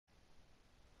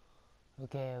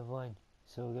Okay, everyone.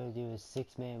 So we're gonna do a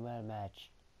 6-man ladder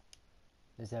match.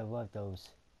 Because I love those.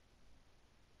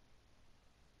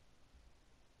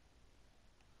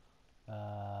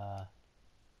 We're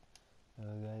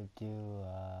gonna do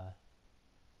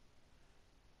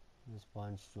this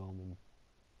Braun Strowman.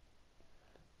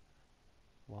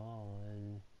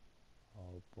 Braun.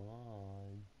 Oh,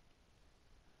 Braun.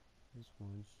 This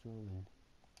Braun Strowman.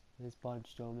 This Braun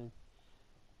Strowman.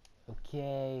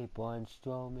 Okay, Braun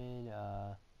Strowman.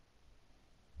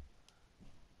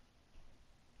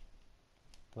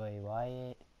 Bray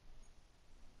Wyatt.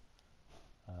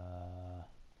 The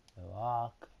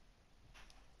Rock.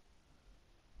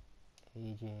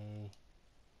 AJ.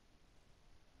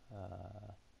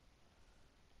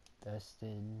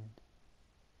 Dustin.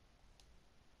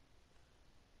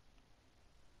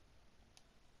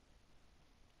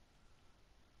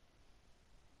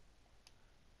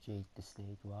 Jake the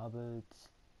Snake Roberts.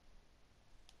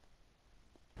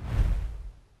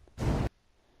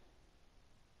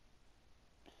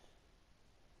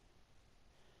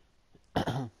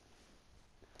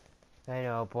 I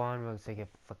know, Braun looks like a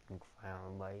fucking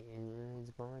clown, but it's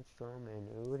Braun Strowman.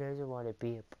 Who doesn't want to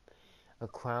be a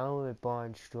clown with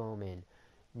Braun Strowman?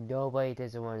 Nobody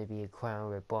doesn't want to be a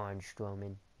clown with Braun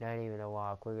Strowman. Not even The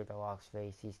Rock. Look at The Rock's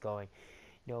face. He's going,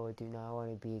 no, I do not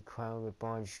want to be a clown with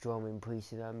Braun Strowman. Please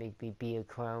do not make me be a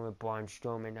clown with Braun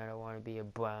Strowman. I don't want to be a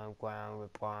brown clown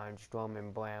with Braun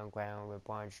Strowman. Brown clown with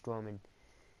Braun Strowman.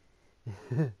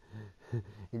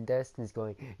 And Dustin's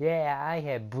going, yeah, I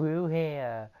have blue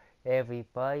hair.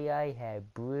 Everybody, I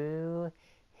have blue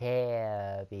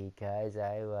hair because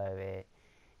I love it.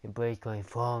 And Bray's going,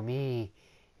 follow me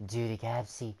into the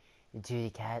taxi.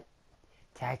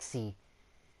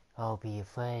 I'll be your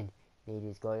friend. They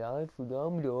just going, I'm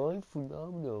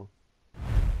phenomenal.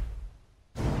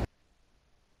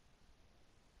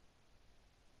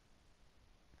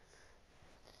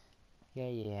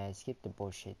 Yeah, skip the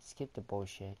bullshit.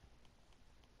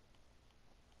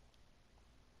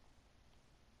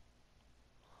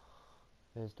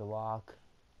 There's The Rock.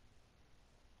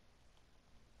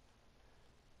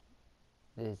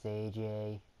 There's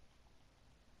AJ.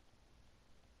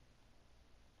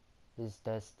 There's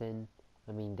Dustin.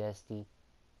 Dusty.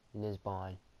 And there's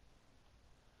Braun.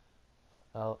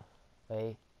 Oh,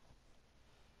 wait.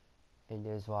 And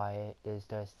there's Wyatt. There's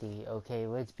Dusty. Okay,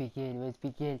 let's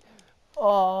begin.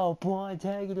 Oh, Braun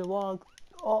tagging The Rock.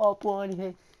 Oh,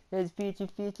 Braun has features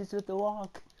with The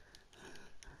Rock.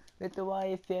 With the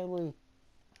Wyatt family.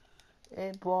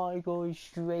 And Braun going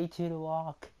straight to The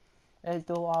Rock. As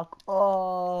The Rock.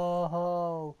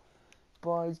 Oh,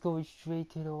 Braun's going straight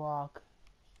to The Rock.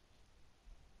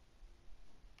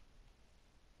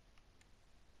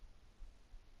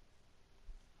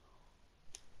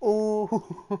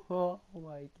 Oh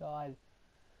my god.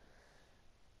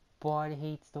 Braun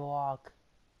hates The Rock.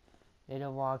 And The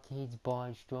Rock hates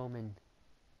Braun Strowman.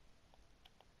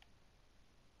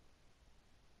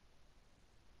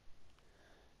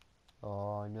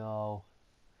 Oh no.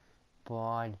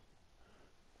 Braun.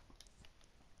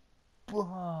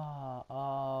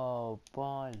 Oh,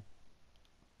 Braun.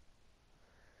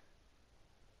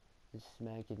 Just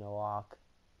smacking The Rock.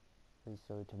 And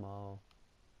so tomorrow.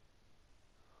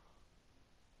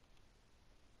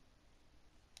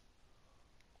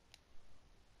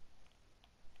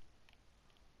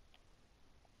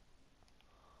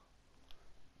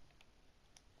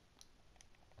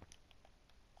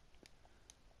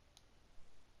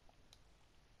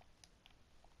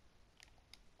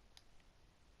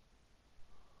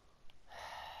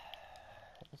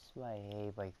 That's why I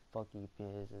hate like fucking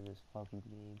players in this fucking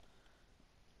game.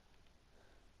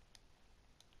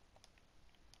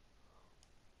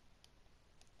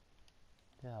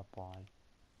 Yeah, Braun.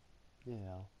 You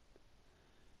know.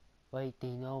 Like, they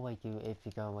know, like, if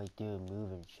you're gonna, like, do a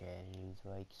move and shit, and it's,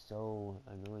 like, so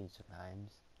annoying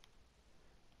sometimes.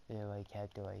 They, like,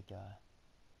 have to, like,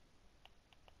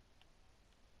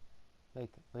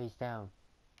 raise down.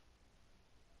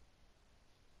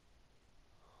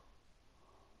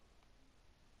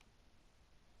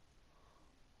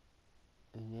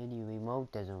 And then your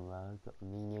remote doesn't work.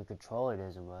 Your controller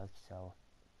doesn't work, so.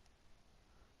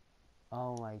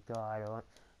 Oh my god.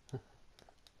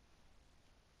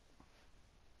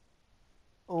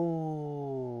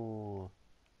 Oh.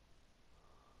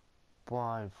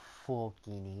 Braun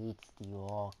fucking hates the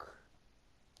Rock.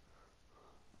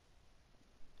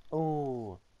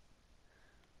 Oh.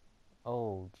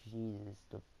 Oh, Jesus.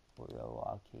 The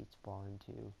Rock hates Braun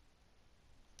too.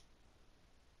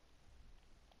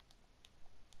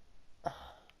 Of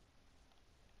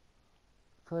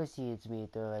course he hits me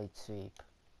at the right sweep.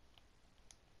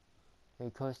 And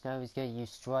of course now he's gonna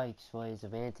use strikes for his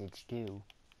advantage too.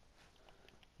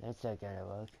 That's not gonna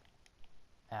work.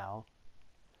 Ow.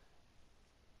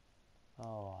 Oh,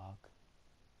 walk.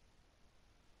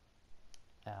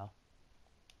 Ow.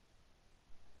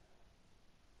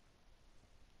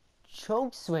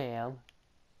 Choke slam?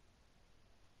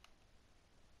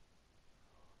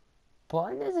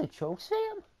 Bond is a choke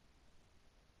slam?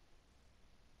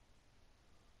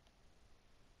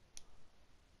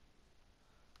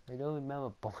 I don't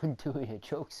remember Bond doing a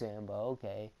choke slam, but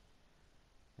okay.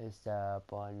 Is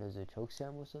Bond does a choke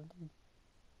slam or something?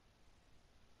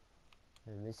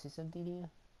 Am I missing something here?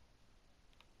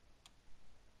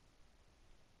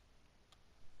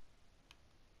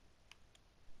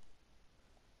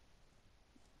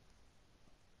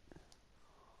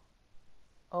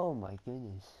 Oh my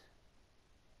goodness.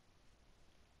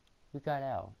 Who got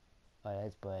out? Oh,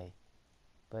 that's Bray.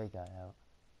 Bray got out.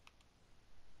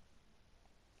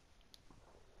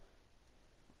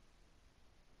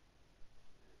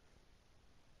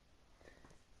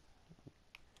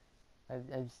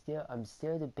 I'm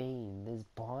still debating. Does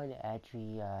Bond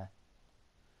actually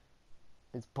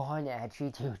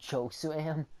do a choke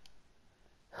slam?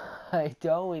 I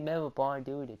don't remember Bond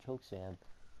doing a choke slam.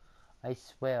 I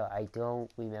swear, I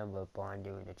don't remember Bond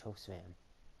doing a choke slam.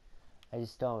 I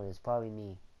just don't. It's probably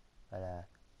me. But,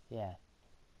 yeah.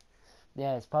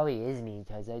 Yeah, it probably is me,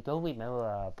 because I don't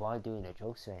remember Bond doing a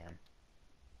choke slam.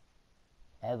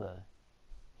 Ever.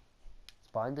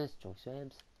 Bond does choke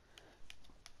slams?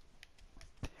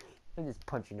 I'm just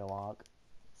punching the walk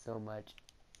so much.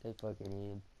 I fucking hate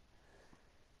him.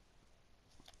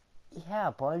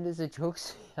 Yeah, Bond does a choke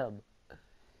slam.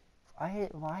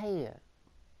 Why?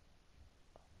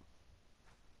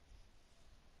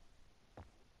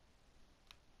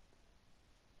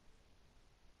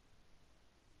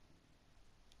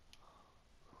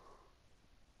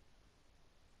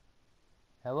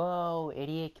 Hello,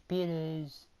 idiot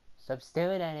computers. Stop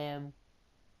staring at him.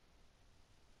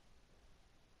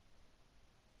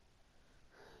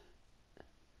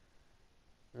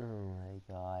 Oh my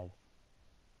god.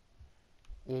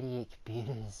 Idiot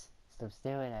computers. Stop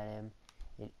staring at him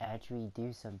and actually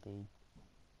do something.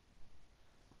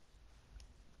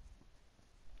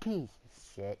 Piece of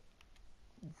shit.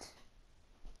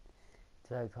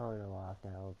 So I call him off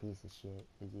now, a piece of shit,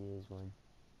 because he is one.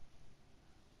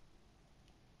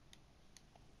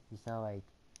 It's not like,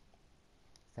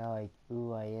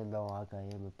 ooh, I am the walk, I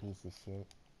am a piece of shit.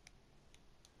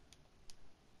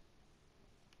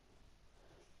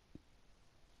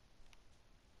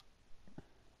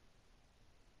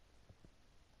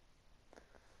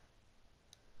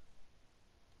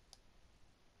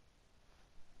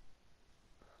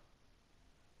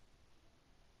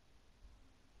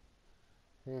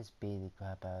 Just beat the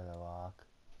crap out of the walk.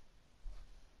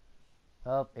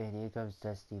 Oh, and here comes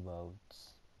Dusty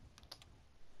Rhodes.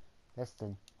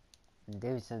 Dustin, I'm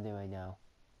doing something right now.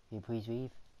 Can you please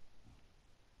leave?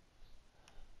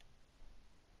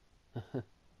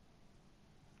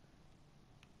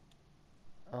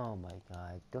 Oh my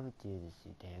god, don't do this,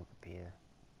 you damn computer.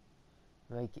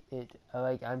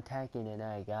 I'm attacking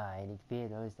another guy, and the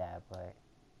computer knows that, but...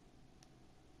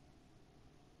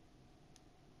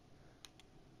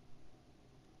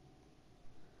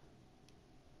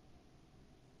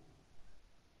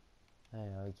 I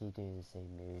don't know, I keep doing the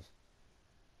same moves.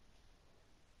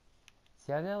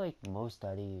 See, I'm not like most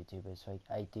other YouTubers, I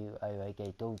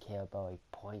don't care about,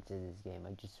 points in this game,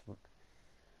 I just...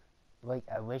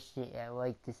 I wish they,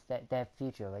 that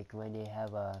feature, when they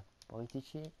have, points and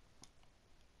shit.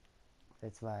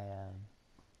 That's why,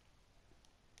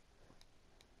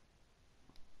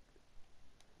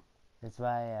 I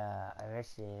wish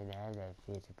they didn't have that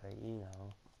feature, but, you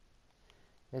know.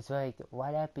 It's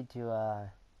what happened to,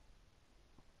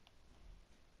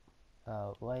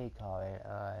 what do you call it,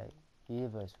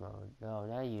 universe mode? No,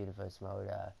 not universe mode,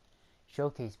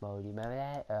 showcase mode, you remember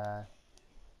that?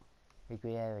 We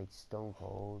had, Stone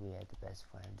Cold, we had the Best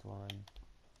Friends one.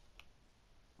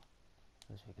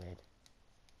 Those were good.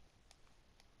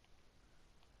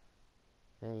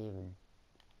 Not even,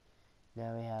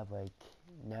 now we have,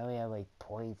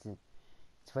 points, and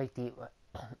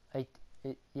it's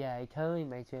yeah, it kinda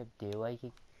reminds me of it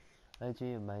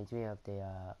actually reminds me of the,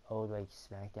 old,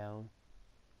 SmackDown,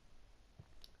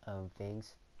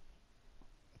 things.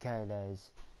 It kinda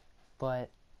does.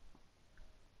 But,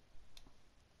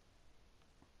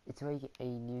 it's like a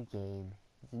new game.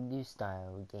 It's a new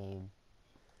style game.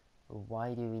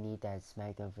 Why do we need that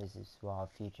SmackDown vs. Raw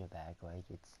future back?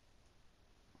 It's...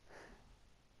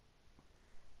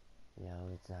 You know,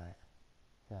 it's not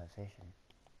efficient.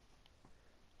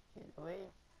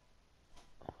 Wait.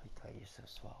 Oh my god, you're so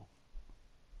slow.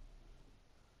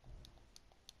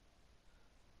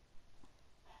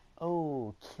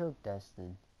 Oh, killed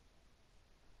Destin.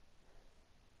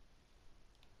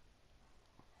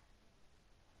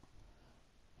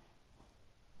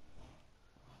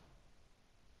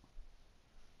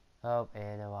 Oh,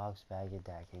 and the Locke's back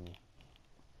attacking me.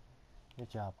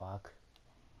 Good job, Locke.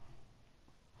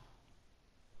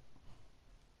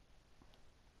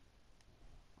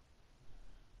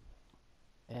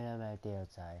 And I'm at the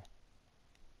outside.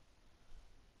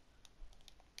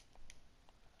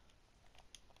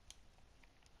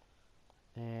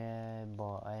 And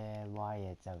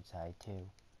Wyatt's outside too.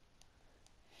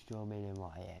 Strowman and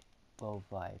Wyatt, both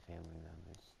Wyatt family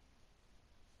members.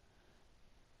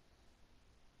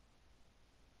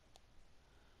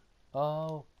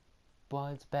 Oh,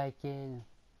 Bond's back in.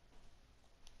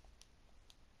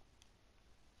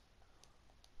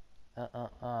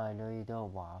 No you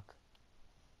don't, Walk.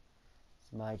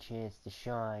 It's my chance to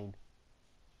shine.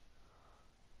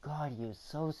 God, you're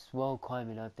so slow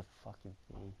climbing up the fucking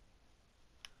thing.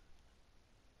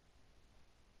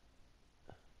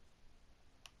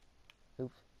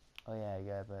 Oops. Oh yeah, I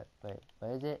got it, but wait,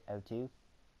 what is it? O2?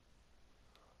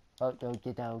 Oh, don't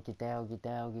get down, get down, get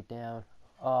down, get down.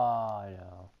 Oh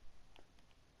no.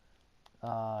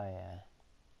 Oh yeah.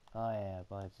 Oh yeah,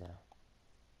 Bond's now.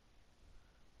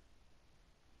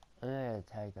 I'm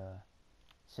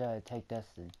gonna take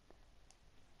Dustin.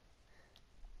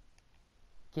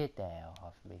 Get the hell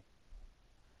off me.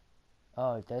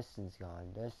 Oh, Dustin's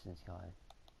gone. Dustin's gone.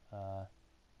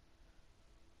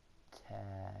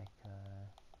 Attack,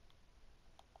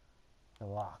 the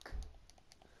Rock.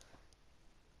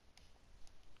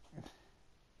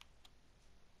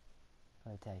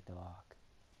 Attack the Rock.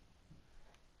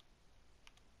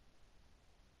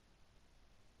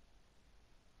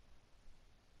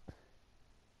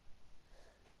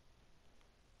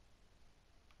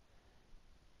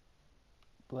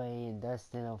 Bray and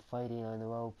Dustin are fighting on the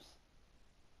ropes.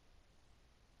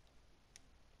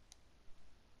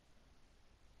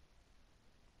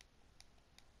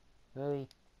 Really?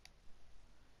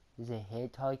 Is it a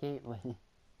hit target?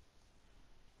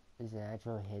 Is it an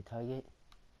actual hit target?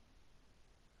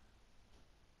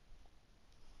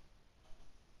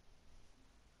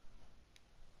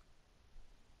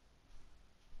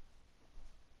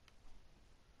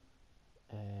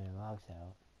 And Rock's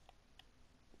out.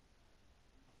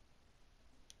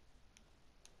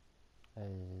 This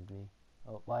is me.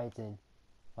 Oh, White's in.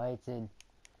 White's in.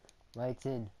 White's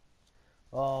in.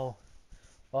 Oh.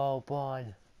 Oh,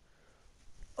 Bond.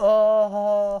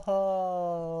 Oh,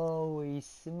 holy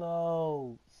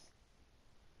smokes.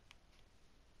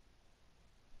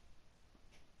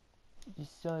 You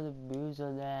saw the moves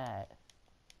on that.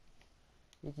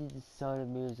 Did you just saw the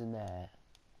moves on that?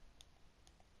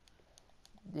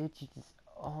 Did you just...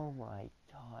 Oh my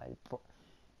god.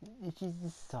 Did you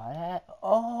just saw that?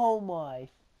 Oh my...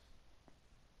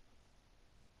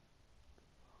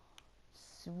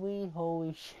 Sweet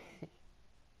holy shit.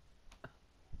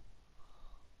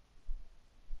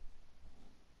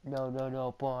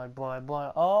 No, Bond.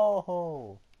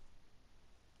 Oh!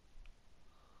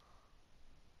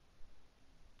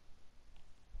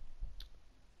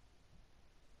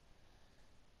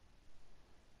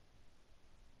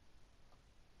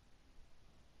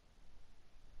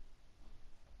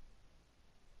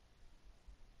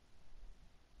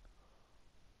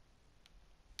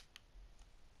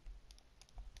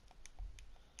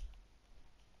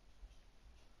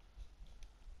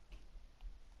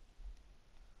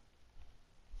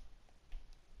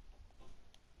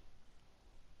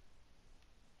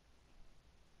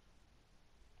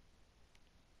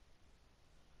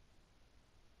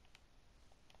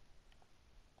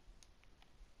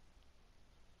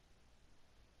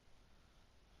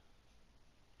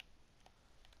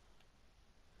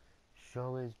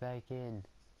 Showman's back in.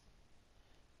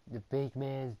 The big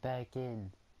man's back in.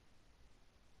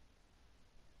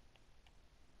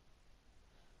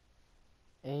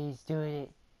 And he's doing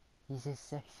it. He's just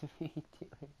sexually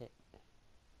doing it.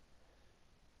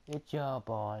 Good job,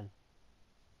 Bond.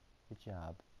 Good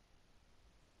job.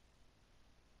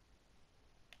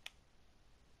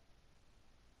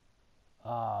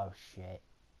 Oh, shit.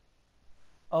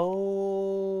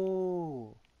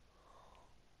 Oh!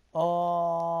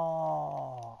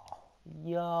 Oh!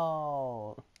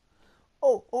 Yo!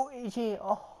 Oh, AJ!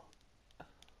 Oh!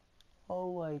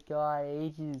 Oh my god,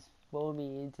 AJ just threw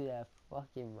me into that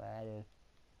fucking ladder.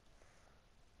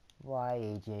 Why,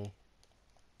 AJ?